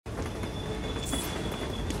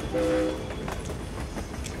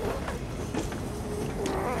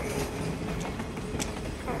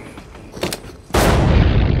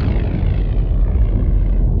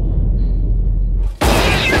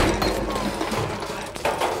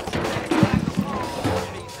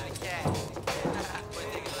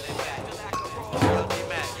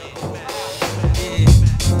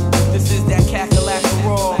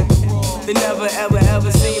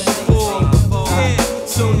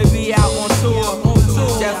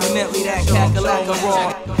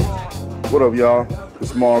Raw. What up, y'all?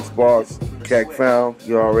 It's Mark Sparks, Cac Found.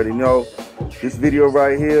 You already know. This video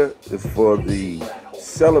right here is for the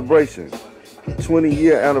celebration,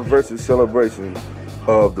 20-year anniversary celebration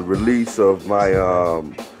of the release of my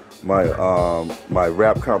my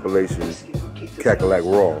rap compilation,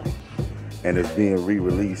 Kakalaka Raw, and it's being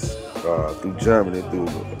re-released through Germany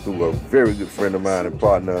through a very good friend of mine and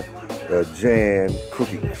partner, Jan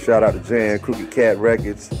Crooked. Shout out to Jan Crooked Cat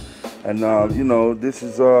Records. And you know, this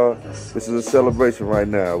is a celebration right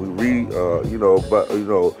now. We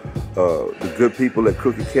the good people at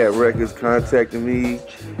Crooked Cat Records contacted me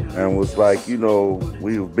and was like, you know,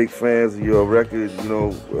 we were big fans of your record, you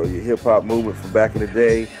know, your hip hop movement from back in the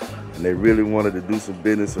day, and they really wanted to do some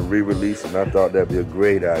business and re-release, and I thought that'd be a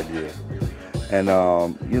great idea. And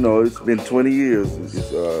you know, it's been 20 years.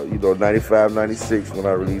 It's you know, 95, 96 when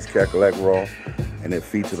I released Kakalaka Raw. And it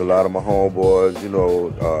featured a lot of my homeboys, you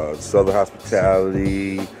know, Southern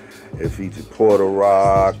Hospitality. It featured Porter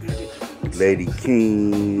Rock, Lady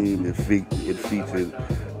King. It featured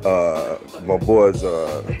my boys,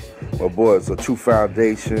 True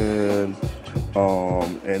Foundation.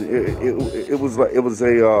 And it was a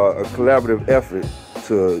collaborative effort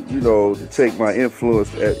to, you know, to take my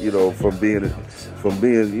influence at, you know, from being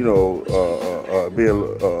you know,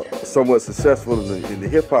 being somewhat successful in the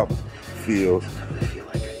hip hop field,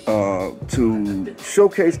 to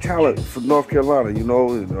showcase talent from North Carolina, you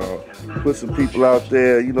know, and put some people out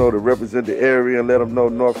there, you know, to represent the area and let them know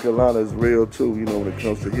North Carolina is real too, you know, when it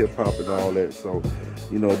comes to hip hop and all that. So,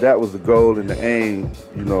 you know, that was the goal and the aim,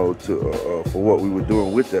 you know, to for what we were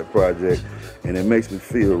doing with that project. And it makes me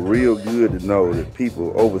feel real good to know that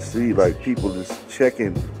people overseas, like people just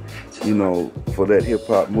checking, you know, for that hip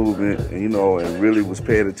hop movement, and, you know, and really was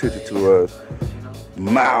paying attention to us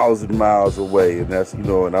miles and miles away. And that's, you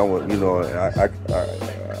know, and I want, you know,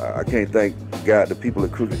 I can't thank God, the people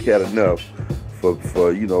at Crooked Cat enough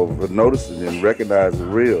for you know, for noticing and recognizing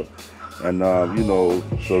real. And you know,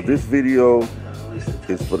 so this video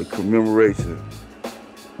is for the commemoration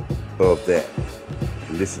of that.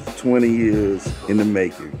 And this is 20 years in the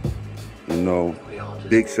making. You know,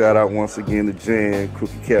 big shout out once again to Jan,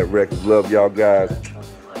 Crooked Cat Records. Love y'all guys.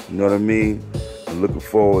 You know what I mean? I'm looking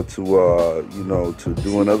forward to you know, to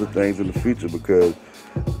doing other things in the future, because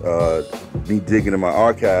me digging in my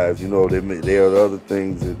archives, you know, there are other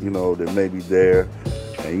things that, you know, that may be there,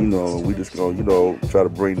 and, you know, we just gonna, you know, try to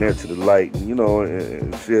bring that to the light, and, you know,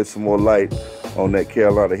 and shed some more light on that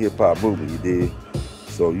Carolina hip hop movement, you dig?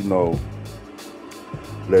 So, you know,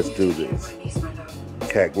 let's do this.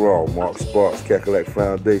 Cac Raw, Mark Sparks, Kakalaka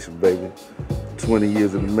Foundation, baby. 20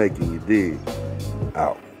 years in the making, you dig?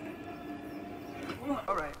 Out.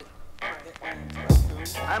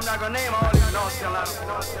 I'm not gonna name all these North Carolina,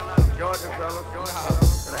 Georgia fellas,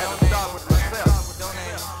 but I have to start with myself.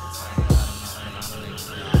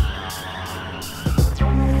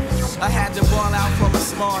 I had to ball out from a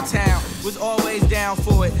small town, was always down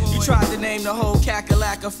for it. You tried to name the whole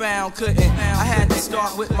Kakalaka, found, couldn't. I had to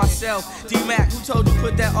start with myself. D-Mac, who told you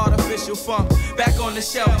put that artificial funk back on the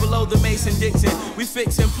shelf below the Mason-Dixon? We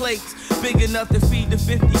fixing plates big enough to feed the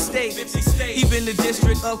 50 states. Even the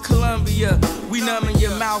District of Columbia. We numbing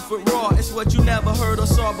your mouth with raw. It's what you never heard or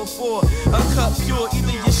saw before. Uncut pure,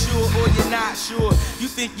 either you're sure or you're not sure. You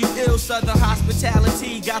think you ill, Southern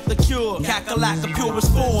Hospitality got the cure. Kakalaka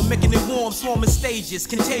purest form, making it warm, swarming stages,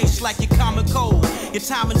 contagious like your common cold. Your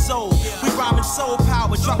timing's old. We rhyming soul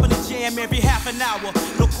power, dropping a jam every half an hour.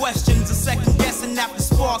 No questions, a second guessing after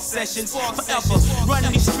spark sessions. Forever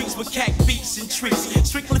running these streets with cat beats and treats.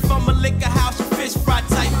 Strictly from a liquor house, you fish fry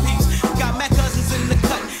type peeps. Got my cousins in the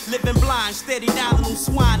cut, living blind, steady down on them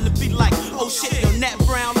swine to be like, oh shit, yo, Nat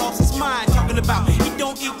Brown lost his mind. Talking about he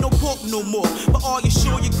don't eat no pork no more. But are you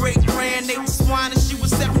sure your great grand ate the swine and she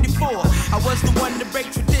was 74? I was the one to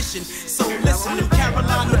break tradition. So listen, them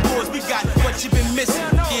Carolina boys, we got what you've been missing.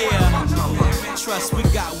 Yeah, trust, we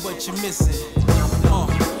got what you're missing.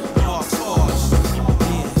 Mark Sparks.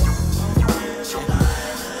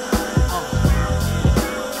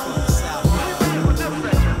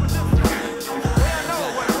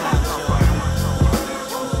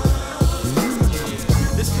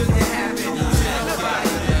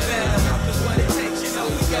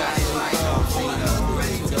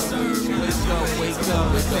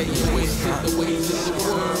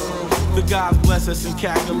 The God bless us in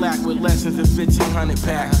Kakalaka with lessons in 1,500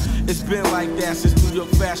 packs. It's been like that since New York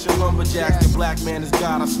fashion lumberjacks. The black man is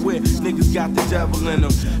God, I swear, niggas got the devil in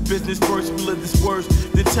them. Business first, we live this worse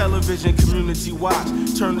than television. Community watch,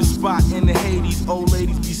 turn the spot into Hades. Old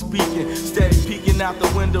ladies be speaking, steady peeking out the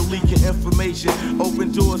window, leaking information.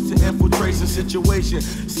 Open doors to infiltration situation.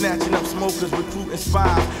 Snatching up smokers, recruiting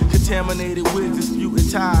spies. Contaminated wigs, disputing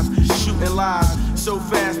ties, shooting lies. So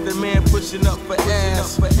fast, the man pushing up for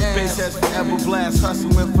ass. Bass has forever blast,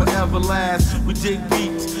 hustling forever last. We dig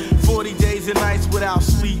beats, 40 days and nights without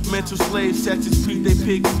sleep. Mental slaves, Texas Pete, they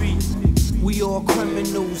pig feet. We all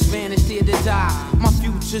criminals, vanished here to die. My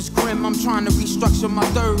future's grim, I'm trying to restructure my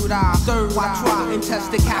third eye. Why try and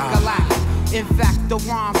test the Kakalaka? In fact, the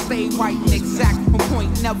rhyme stay right and exact. On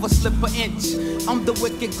point, never slip an inch. I'm the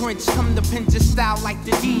wicked Grinch, come to pinch your style like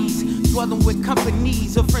the D's. Dwelling with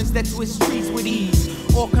companies of friends that twist trees with ease.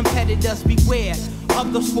 All competitors beware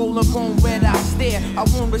of the swollen bone red I stare. I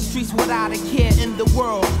warn the streets without a care in the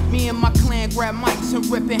world. Me and my clan grab mics and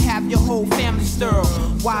rip and have your whole family stir.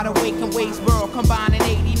 Wide awake in Waysboro, combining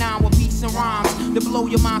 89 with beats and rhymes to blow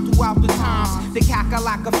your mind throughout the times. The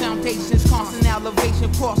Kakalaka foundations, constant elevation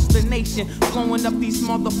across the nation, blowing up these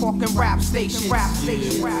motherfucking rap stations. Stay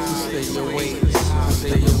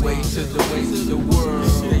awake to the ways of the world.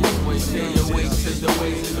 Stay awake to the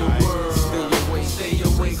ways of the world. Stay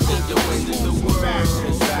awake to the ways of the world.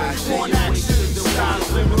 Born action,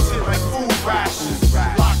 styles limited like food rations.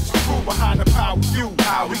 Locked the crew behind the power view.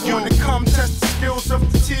 We wanna come test the skills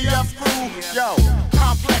of the TF crew. Yo,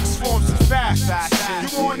 complex forms of fashion.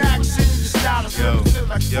 You want action, the style is limited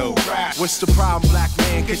like food rations. What's the problem, black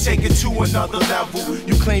man? Can take it to another level.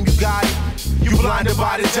 You claim you got it. You blinded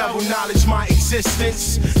by the devil, knowledge my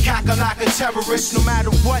existence. Kakalaka terrorist, no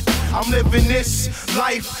matter what, I'm living this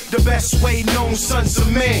life the best way known, sons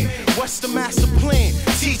of men. What's the master plan?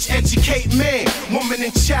 Teach, educate men, woman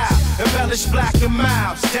and child. Embellish black and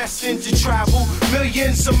miles, destined to travel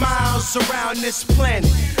millions of miles around this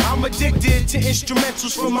planet. I'm addicted to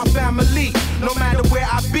instrumentals from my family, no matter where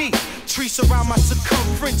I be. Trees around my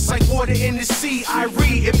circumference like water in the sea. I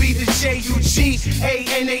read, it be the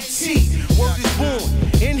Juganat. Word is born,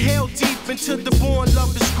 inhale deep into the born,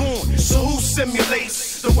 love is gone. So who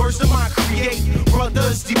simulates the words that mine create?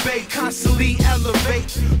 Brothers debate, constantly elevate.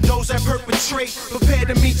 Those that perpetrate, prepare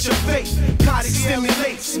to meet your fate. Psychotic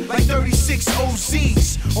stimulates like 36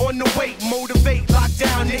 OZs. On the way, motivate, lock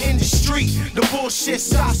down the industry. The bullshit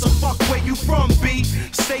stops, so fuck where you from, B.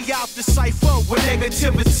 Stay out the cipher with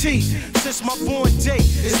negativity. Since my born day,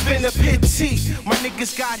 it's been a pity. My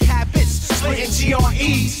niggas got habits, splitting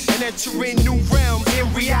GREs and entering new realms in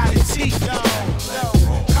reality.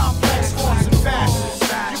 Complex forms and fashions.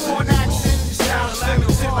 You want action, you sound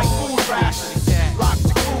limited like food rations. Lock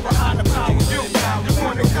the crew behind the power view. You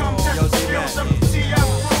wanna come test the skills of the TF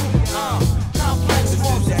crew. Complex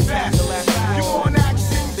forms and fashions. You want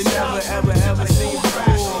action, They never ever seen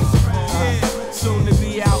before. Soon to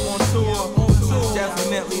be out on tour.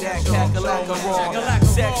 Definitely that Kakalaka Raw.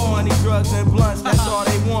 Sex, money, drugs, and blunts, that's all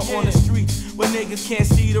they want on the street. Where niggas can't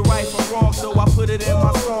see the right from wrong, so I put it in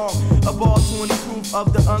my song. A ball 20 proof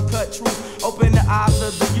of the uncut truth. Open the eyes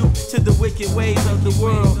of the youth to the wicked ways of the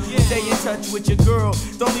world. Stay in touch with your girl.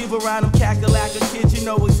 Don't leave around them Kakalaka kids, you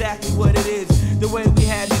know exactly what it is. The way we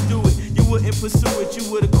had to do it. You wouldn't pursue it, you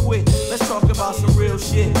would've quit. Let's talk about some real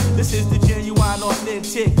shit. This is the genuine,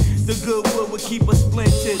 authentic. The good wood would keep us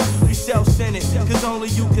splintered. We self-centered, cause only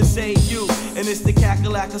you can save you. And it's the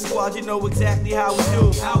Kakalaka squad, you know exactly how we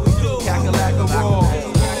do. Kakalaka Raw,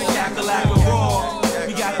 Kakalaka Raw.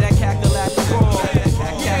 We got that Kakalaka Raw,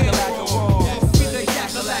 Kakalaka Raw. We the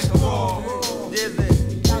Kakalaka Raw.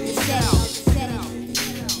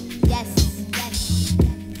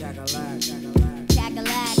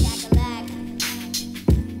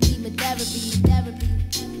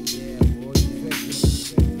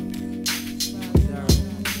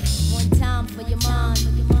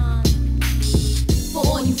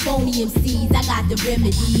 Phony MCs, I got the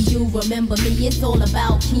remedy. You remember me, it's all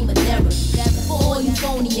about chemotherapy. For all you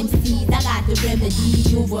phony MCs, I got the remedy.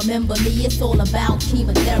 You remember me, it's all about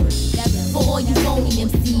chemotherapy. For all you phony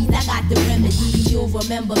MCs, I got the remedy. You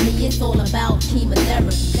remember me, it's all about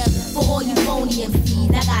chemotherapy. For all you phony MCs,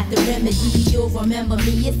 I got the remedy. You remember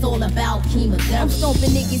me, it's all about chemotherapy. I'm stomping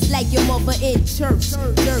niggas like your mother in church.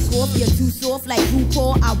 Jerk off, you're too soft like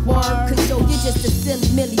RuPaul, I work. Cause yo, you're just a silly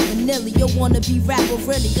Millie Vanilla. You wanna be rapper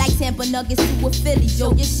really, like Tampa Nuggets to a Philly.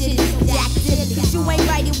 Yo, your shit is jacked silly. Cause you ain't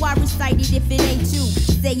writing why recite it if it ain't you.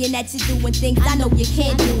 Saying that you're doing things I know you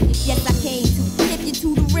can't do. Yes, I came to. If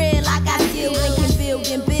you're to the real, I got skills and can build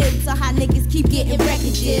and build. to how niggas keep getting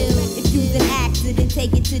record deals. If you's an accident,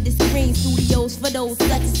 take it to the screen studios for those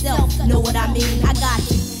such as self. Know what I mean? I got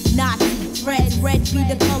you. Nazi, red be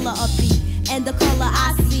the color of me. And the color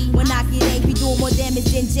I see when I get angry, doing more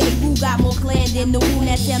damage than J. Who got more clan than the Who?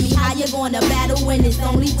 Now tell me how you gonna battle when it's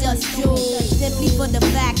only just you. Simply for the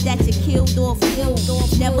fact that you killed off.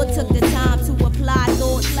 Never took the time to apply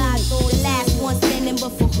thought. The last one standing, but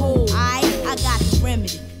for who? I got the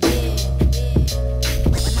remedy.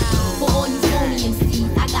 For all you phony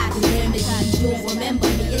MCs, I got the remedy. You'll remember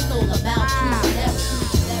me, it's all about chemotherapy.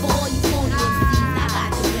 For all you phony MCs, I got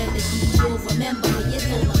the remedy. You'll remember me, it's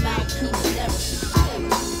all about chemotherapy.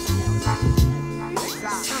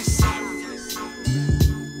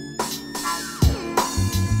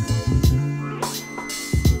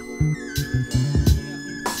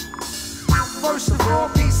 First of all,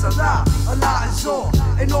 peace, Allah is all.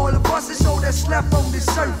 And all of us is all that's left on this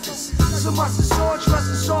surface. So much is all, trust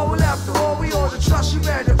is all. Well, after all, we ought to trust. You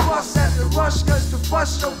better bust at the rush, cause the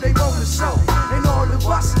bus show they roll the soul. And all of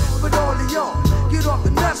us, but all of y'all, get off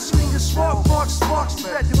the nuts, swing the sparks, you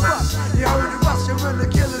bet the bus. You heard of us, you really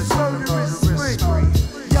killers, murderers, free.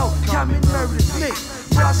 Yo, come and murder me.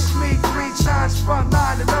 Trust me 3 times, front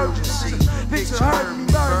line emergency. Picture hurt me,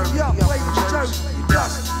 murder me up, play with your jersey, you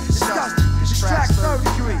dust. Disgusting, this track's 30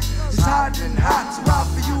 degrees. It's hot and hot, so out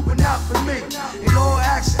for you, but not for me. In all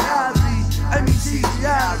actuality, MET's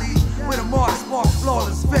reality, with a mark,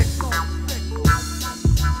 flawless victory.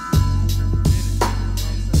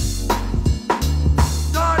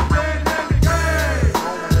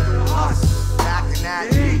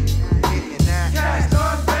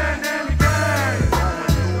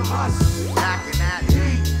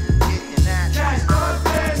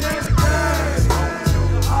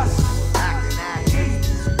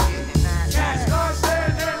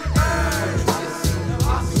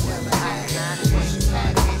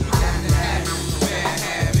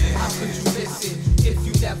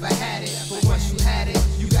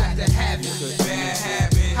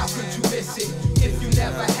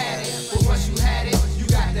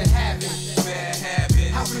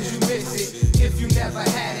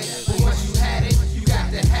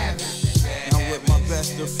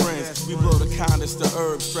 We blow the kindest of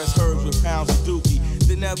herbs, stress herbs with pounds of dookie.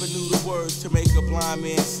 They never knew the words to make a blind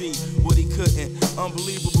man see what he couldn't.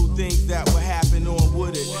 Unbelievable things that would happen on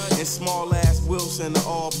Wooded and small ass Wilson to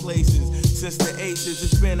all places. Since the aces,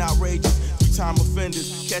 it's been outrageous. 3-time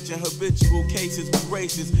offenders catching habitual cases with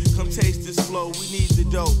races. Come taste this flow, we need the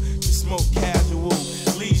dough to smoke casual,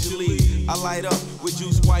 leisurely. I light up with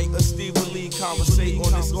Juice White or Stephen Lee, conversate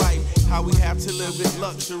on this life, how we have to live in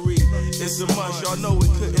luxury. It's a must, y'all know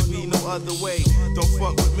it couldn't be no other way. Don't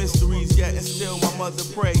fuck with mysteries yet, and still my mother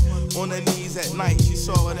pray on her knees at night. She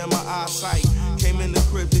saw it in my eyesight. Came in the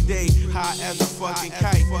crib today, high as a fucking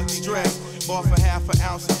kite. Stressed, bought for half an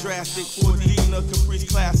ounce of drastic. 14 of Caprice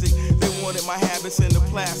Classic. They wanted my habits in the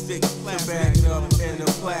plastic. The bag up in the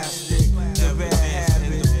plastic. The bad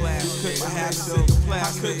habits. Put my habits in the plastic.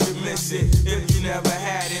 How could you miss it if you never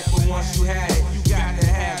had it? But once you had it, you got to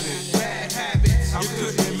have it. Bad habits. You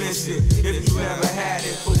couldn't miss it if you never had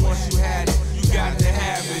it. But once you had it, you got to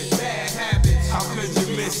have it. Bad habits. How could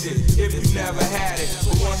you miss it if you never had it?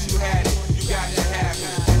 But once you had it, you got to have it.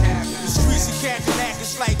 The streets of Kakalaka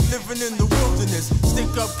is like living in the wilderness. Stick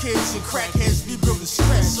up kids and crackheads be building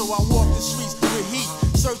stress. So I walk the streets with heat,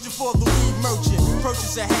 searching for the weed merchant.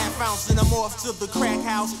 Purchase a half ounce and I'm off to the crack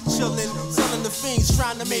house, chilling, selling the fiends,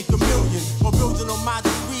 trying to make $1 million. Or building on my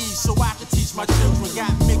degrees so I can teach my children.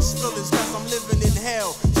 Got mixed feelings cause I'm living in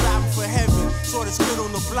hell, striving for heaven. Saw this kid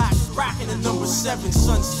on the block, rocking the number 7.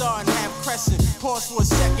 Sun star and half crescent. Pause for a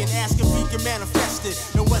second, ask if he can manifest it.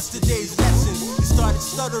 And what's today's lesson? He started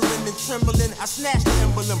stuttering and trembling. I snatched the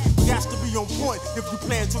emblem. We got to be on point if we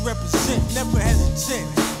plan to represent. Never hesitant.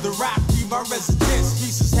 The rock be my residence.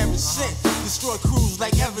 Pieces heaven sent. Destroy crews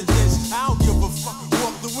like evidence. I don't give a fuck.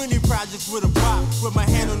 Walk the Winnie Projects with a bop. With my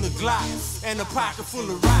hand on the Glock and a pocket full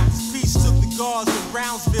of rocks. Peace to the guards in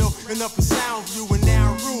Brownsville and up in Soundview and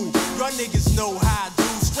now Rue. Y'all niggas know how I do.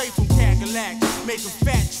 Straight from Kakalaka, making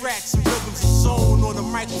fat tracks and rhythms of zone on the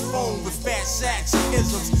microphone with fat sax and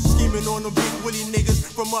isms. Scheming on them big witty niggas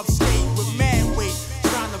from upstate with mad weight.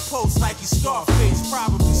 Trying to post like he Scarface,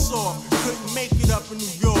 probably soft. Couldn't make it up in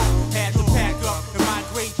New York. Had to pack up and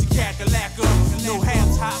migrate to Kakalaka. No half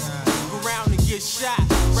tops, look around and get shot.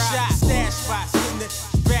 Stash spots in the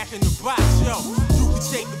back in the box, yo. You can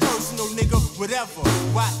take the personal nigga, whatever.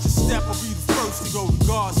 Watch your step, I'll be the first to go. The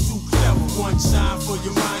guard's too clever. One time for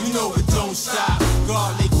your mind, you know it don't stop.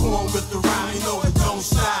 Guard they corn with the rhyme, you know it don't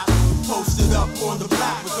stop. Posted up on the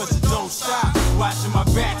block because it don't stop. Watching my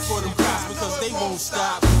back for them cops because they won't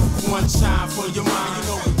stop.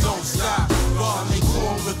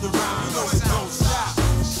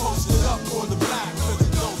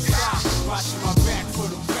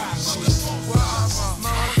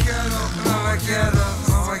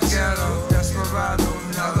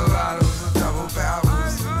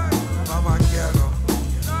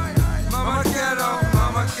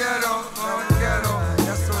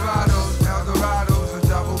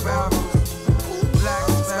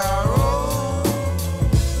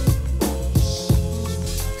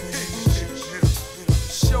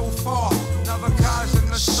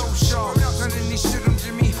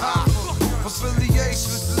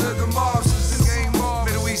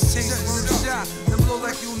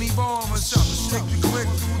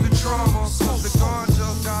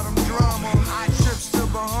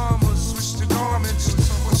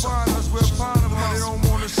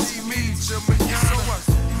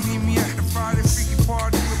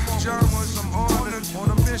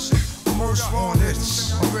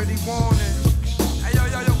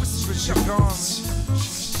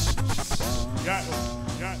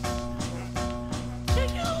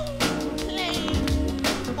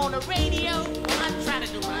 the radio, I try to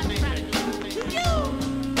do my thing. You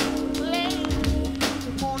play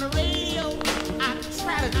on the radio, I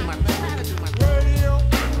try to do my thing.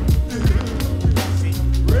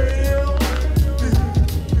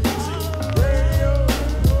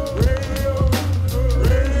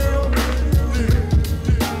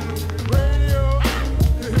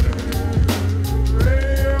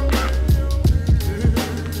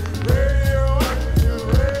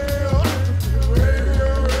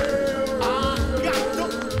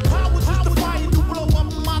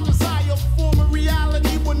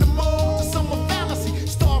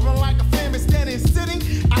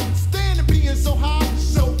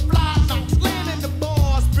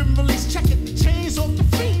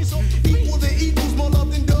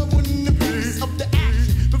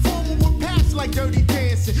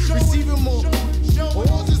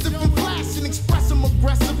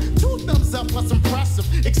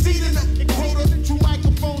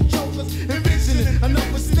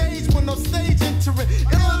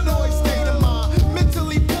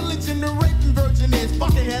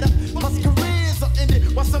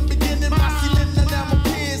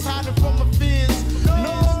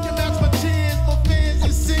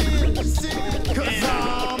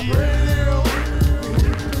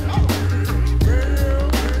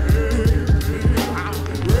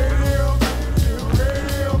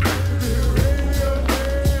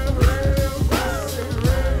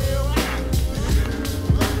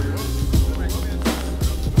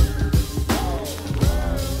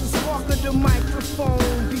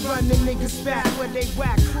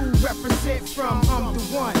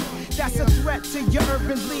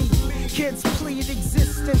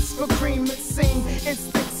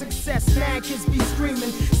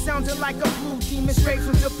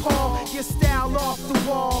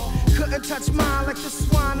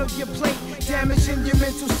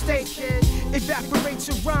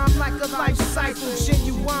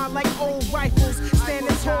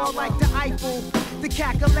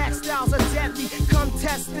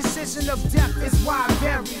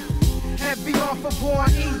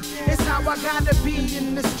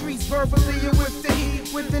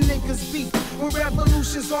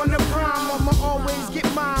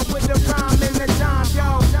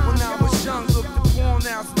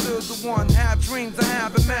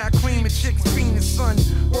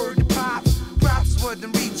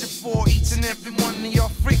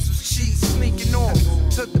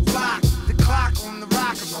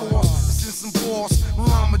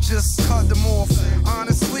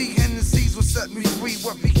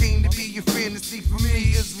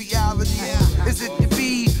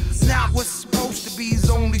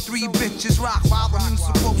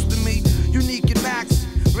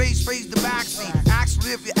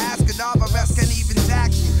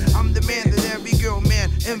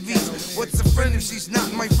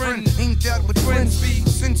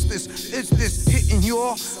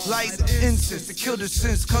 To kill the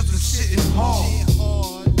sense cause I'm sitting hard.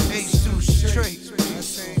 H2 straight.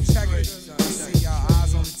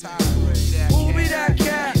 Who be that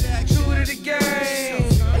cat? True to the game.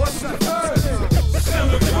 What's the first?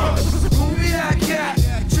 Still a crook. Who be that cat?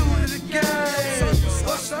 True to the game.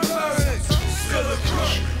 What's the first? Still a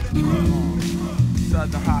crook.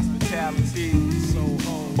 Southern hospitality.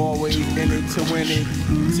 Always in it to win it.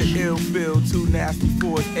 To ill feel, too nasty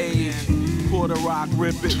for its age. Quarter rock,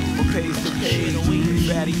 rip it from page to page.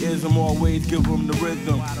 Fattyism, always give them the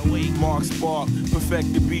rhythm. Mark Spark,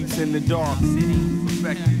 perfect the beats in the dark.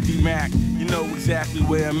 Perfect D-Mac, you know exactly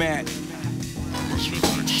where I'm at.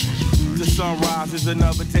 The sunrise is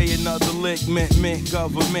another day, another lick. Mint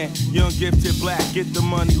government. Young gifted black, get the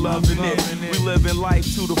money, loving it. We living life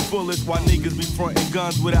to the fullest while niggas be fronting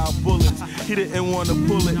guns without bullets. He didn't want to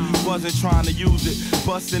pull it, wasn't trying to use it.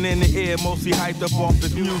 Busting in the air, mostly hyped up off the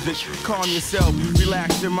music. Calm yourself,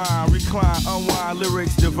 relax your mind, recline, unwind,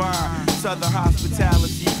 lyrics divine. Southern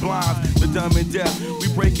hospitality blinds the dumb and deaf. We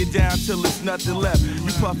break it down till it's nothing left.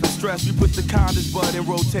 We puff and stress, we put the condens bud in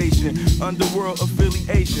rotation. Underworld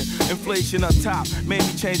affiliation, inflation up top, made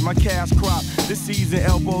me change my cash crop. This season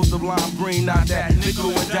elbows of lime green, not that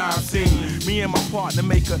nickel and dime scene. Me and my partner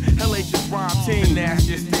make a hellacious rhyme team. The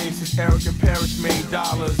nastiest thing since Eric and Parrish made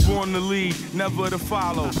dollars. Born to lead, never to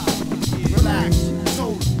follow. Relax,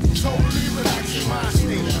 totally relax your mind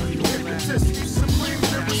state. Hypnotist, supreme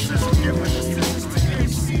lyricist, giving assistance to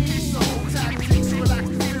MCs. So tactics, relax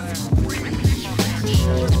the physical breathing.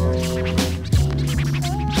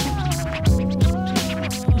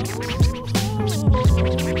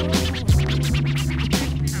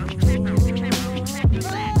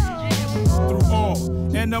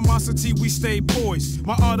 animosity, we stay poised.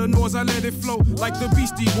 My other noise, I let it flow like the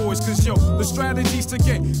Beastie Boys. Cause yo, the strategies to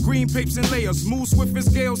get green papes and layers. Move swift as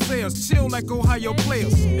Gale Sayers, chill like Ohio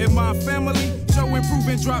players. In my family, show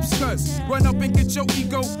improving, drop scuds. Run up and get your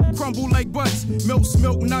ego, crumble like butts. Milk's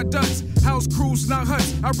milk, not duds. House crews, not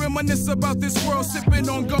huts. I reminisce about this world, sipping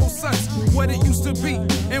on gold suds. What it used to be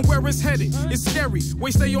and where it's headed, it's scary.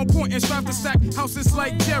 We stay on point and strive to stack houses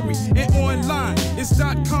like Jerry. And online, it's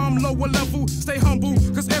 .com, lower level. Stay humble,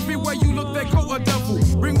 cause everywhere you look, they go a devil.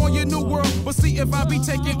 Bring on your new world, but see if I be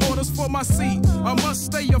taking orders for my seed. I must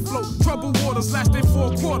stay afloat, troubled waters lasting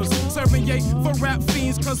 4 quarters. Serving yay for rap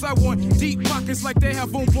fiends, cause I want deep pockets like they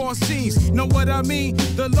have on boss jeans. Know what I mean?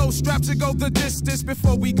 The low strap to go the distance.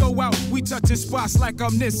 Before we go out, we touching spots like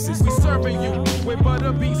omniscience. We serving you with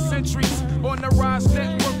butterbeat centuries. On the rise,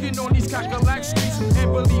 networking on these Kakalaka streets.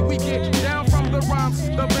 And believe we get down from the rhymes,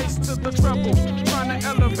 the bass to the treble. Trying to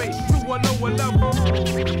elevate to a lower level.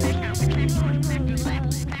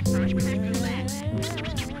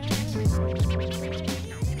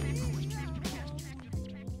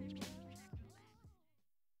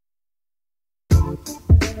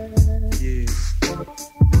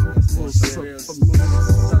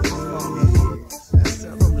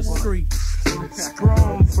 From the streets,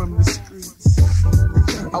 strong from the streets.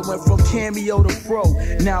 I went from cameo to pro,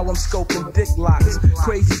 now I'm scoping dick locks.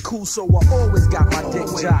 Crazy cool, so I always got my dick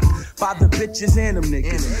jock. By the bitches and them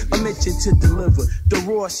niggas, a mission to deliver the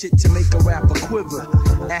raw shit to make a rapper quiver.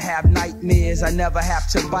 And have nightmares, I never have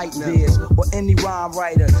to bite theirs. Or any rhyme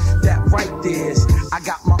writer that write theirs. I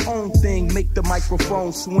got my own thing, make the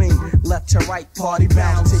microphone swing. Left to right, party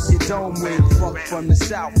bounce, take your dome ring. Funk from the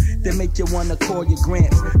south, then make you wanna call your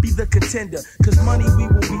gramps. Be the contender, cause money we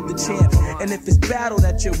will be the champs. And if it's battle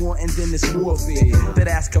that you're wanting, then it's warfare. That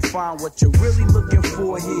ass can find what you're really looking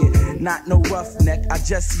for here. Not no roughneck, I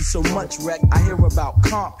just see so much wreck. I hear about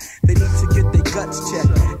comp, they need to get their guts checked.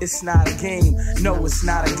 It's not a game, no it's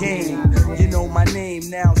not a game. You know my name,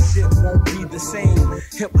 now shit won't be the same.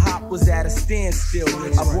 Hip hop was at a standstill.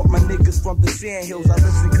 I brought my niggas from the sandhills. I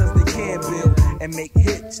listen cause they can build and make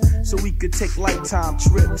hits, so we could take lifetime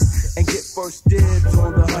trips and get first dibs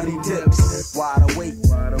on the honey dips. Wide awake,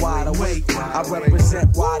 wide awake. I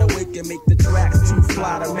represent wide awake and make the tracks too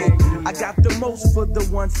fly to make. I got the most for the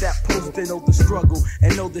ones that post and know the struggle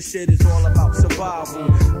and know the shit is all about survival.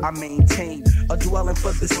 I maintain a dwelling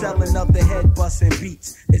for the selling of the head busting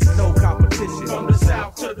beats. It's no competition. From the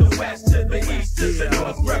south to the west to the east to the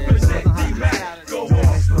north, represent D-Mac. Go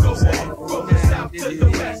off, go off. From the south to the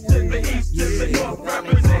west to the east to the north,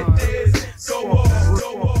 represent this. Go off,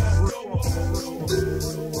 go off, go off.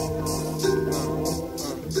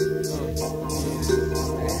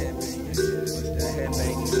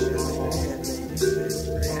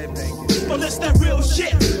 Well, it's that real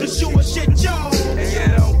shit, the sure shit, y'all. And you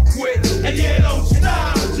don't quit, and you don't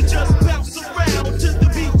stop. So just bounce around to the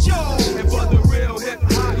beat, y'all. And for the real hip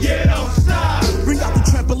hop, you don't stop. Bring out the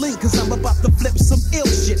trampoline, cause I'm about to flip some ill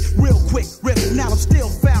shit. Real quick, rip, now I'm still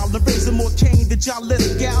foul. I'm raising more cane than y'all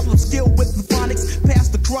list gal. I'm skilled with the phonics,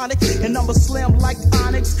 past the chronic, and I'm a slam like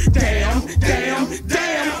Onyx. Damn, damn,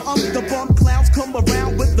 damn. I'm the bum clowns, come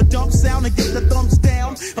around with the dump sound and get the thumbs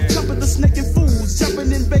down. I'm jumping the snake and fools, jumping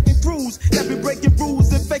in bacon crews that be breaking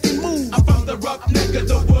rules and faking moves. I'm from the rough neck of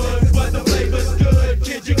the woods, but the flavor's good.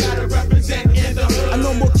 Kid, you gotta represent in the hood. I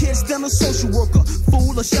know more kids than a social worker,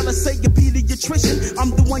 fool, or shall I say a pediatrician.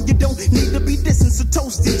 I'm the one you don't need to be dissing, so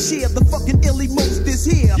toast and cheer. The fucking illy most is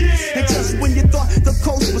here. Yeah. And just when you thought the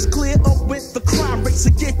coast was clear, up with the crime rate,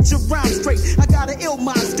 so get your rhyme straight. I got an ill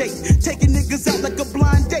mind state, taking niggas out like a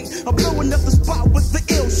blind date. I'm blowing up the spot with the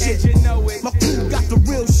ill shit. And you know it. My crew got the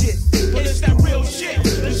real shit. Well, it's that real shit,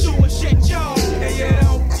 the sure shit, y'all. And you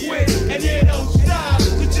don't quit, and you don't stop.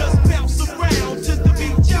 So just bounce around to the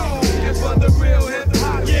beat, y'all. And for the real hip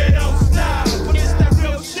hop, you don't stop. Well, it's that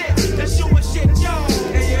real shit, the sure shit, y'all.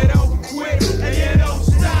 And you don't quit, and you don't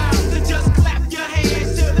stop. So just clap your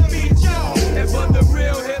hands to the beat, y'all. And for the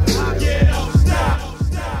real hip hop, you don't stop.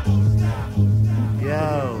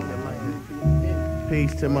 Yo,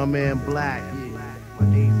 peace to my man Black. My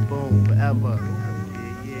name's Boom forever.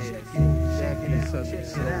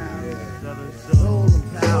 Soul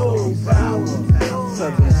power,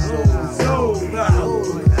 Southern soul power,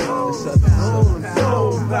 Southern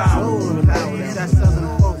soul power, that Southern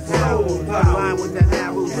folk soul combined with that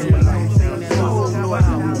narrow street, saying that soul power,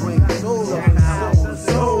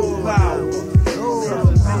 soul power,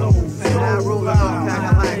 narrow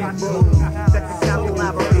Kakalaka, check the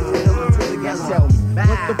collaboration of the two together.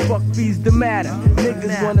 the fuck feeds the matter?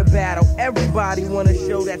 Niggas wanna battle, everybody wanna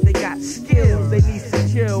show that they got skills. They need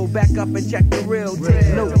to chill, back up and check the real.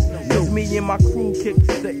 Take note, cause me and my crew kicks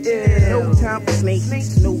the ill. No time for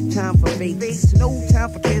snakes, no time for fakes, no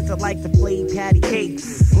time for kids that like to play patty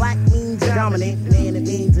cakes. Black means dominant, man it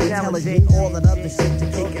means intelligent. All that other shit to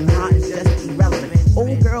kick and hot is just irrelevant.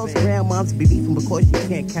 Old girls, grandmoms be beefing because she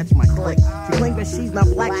can't catch my click. She claims that she's not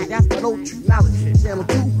black, but that's the old true knowledge. Channel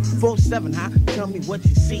 247, huh? Tell me what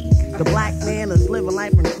you see. The black man is living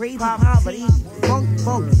life in crazy poverty. Funk,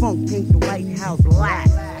 funk, funk, pink the White House black.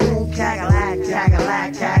 Boom, cackalack,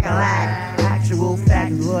 cackalack, cackalack. Actual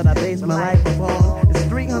fact is what I base my life upon. It's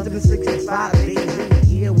 365 days in the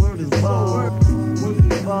year, word is born.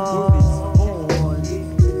 Word is born.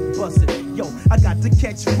 Bust it. Yo, I got to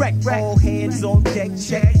catch wreck. All hands on deck,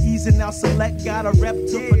 check. Easing out select. Got a rep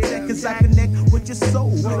to protect, cause I connect with your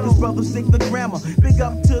soul. Cause brothers think the grammar. Big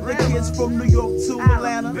up to the kids from New York to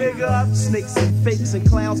Atlanta. Big up. Snakes and fakes and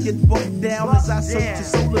clowns get bumped down as I search your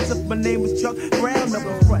soul as if my name was Chuck Brown. Up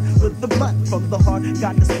in front with the blunt from the heart.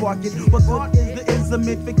 Got to spark it. What good is the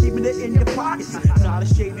instrument for keeping it in your pockets? Not a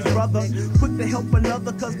shady brother. Quick to help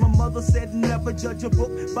another, cause my mother said never judge a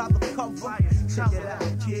book by the cover. Check it out,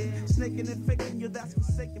 kid. Snaking and faking you, that's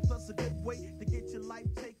forsaken. Plus a good way to get your life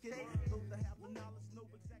taken.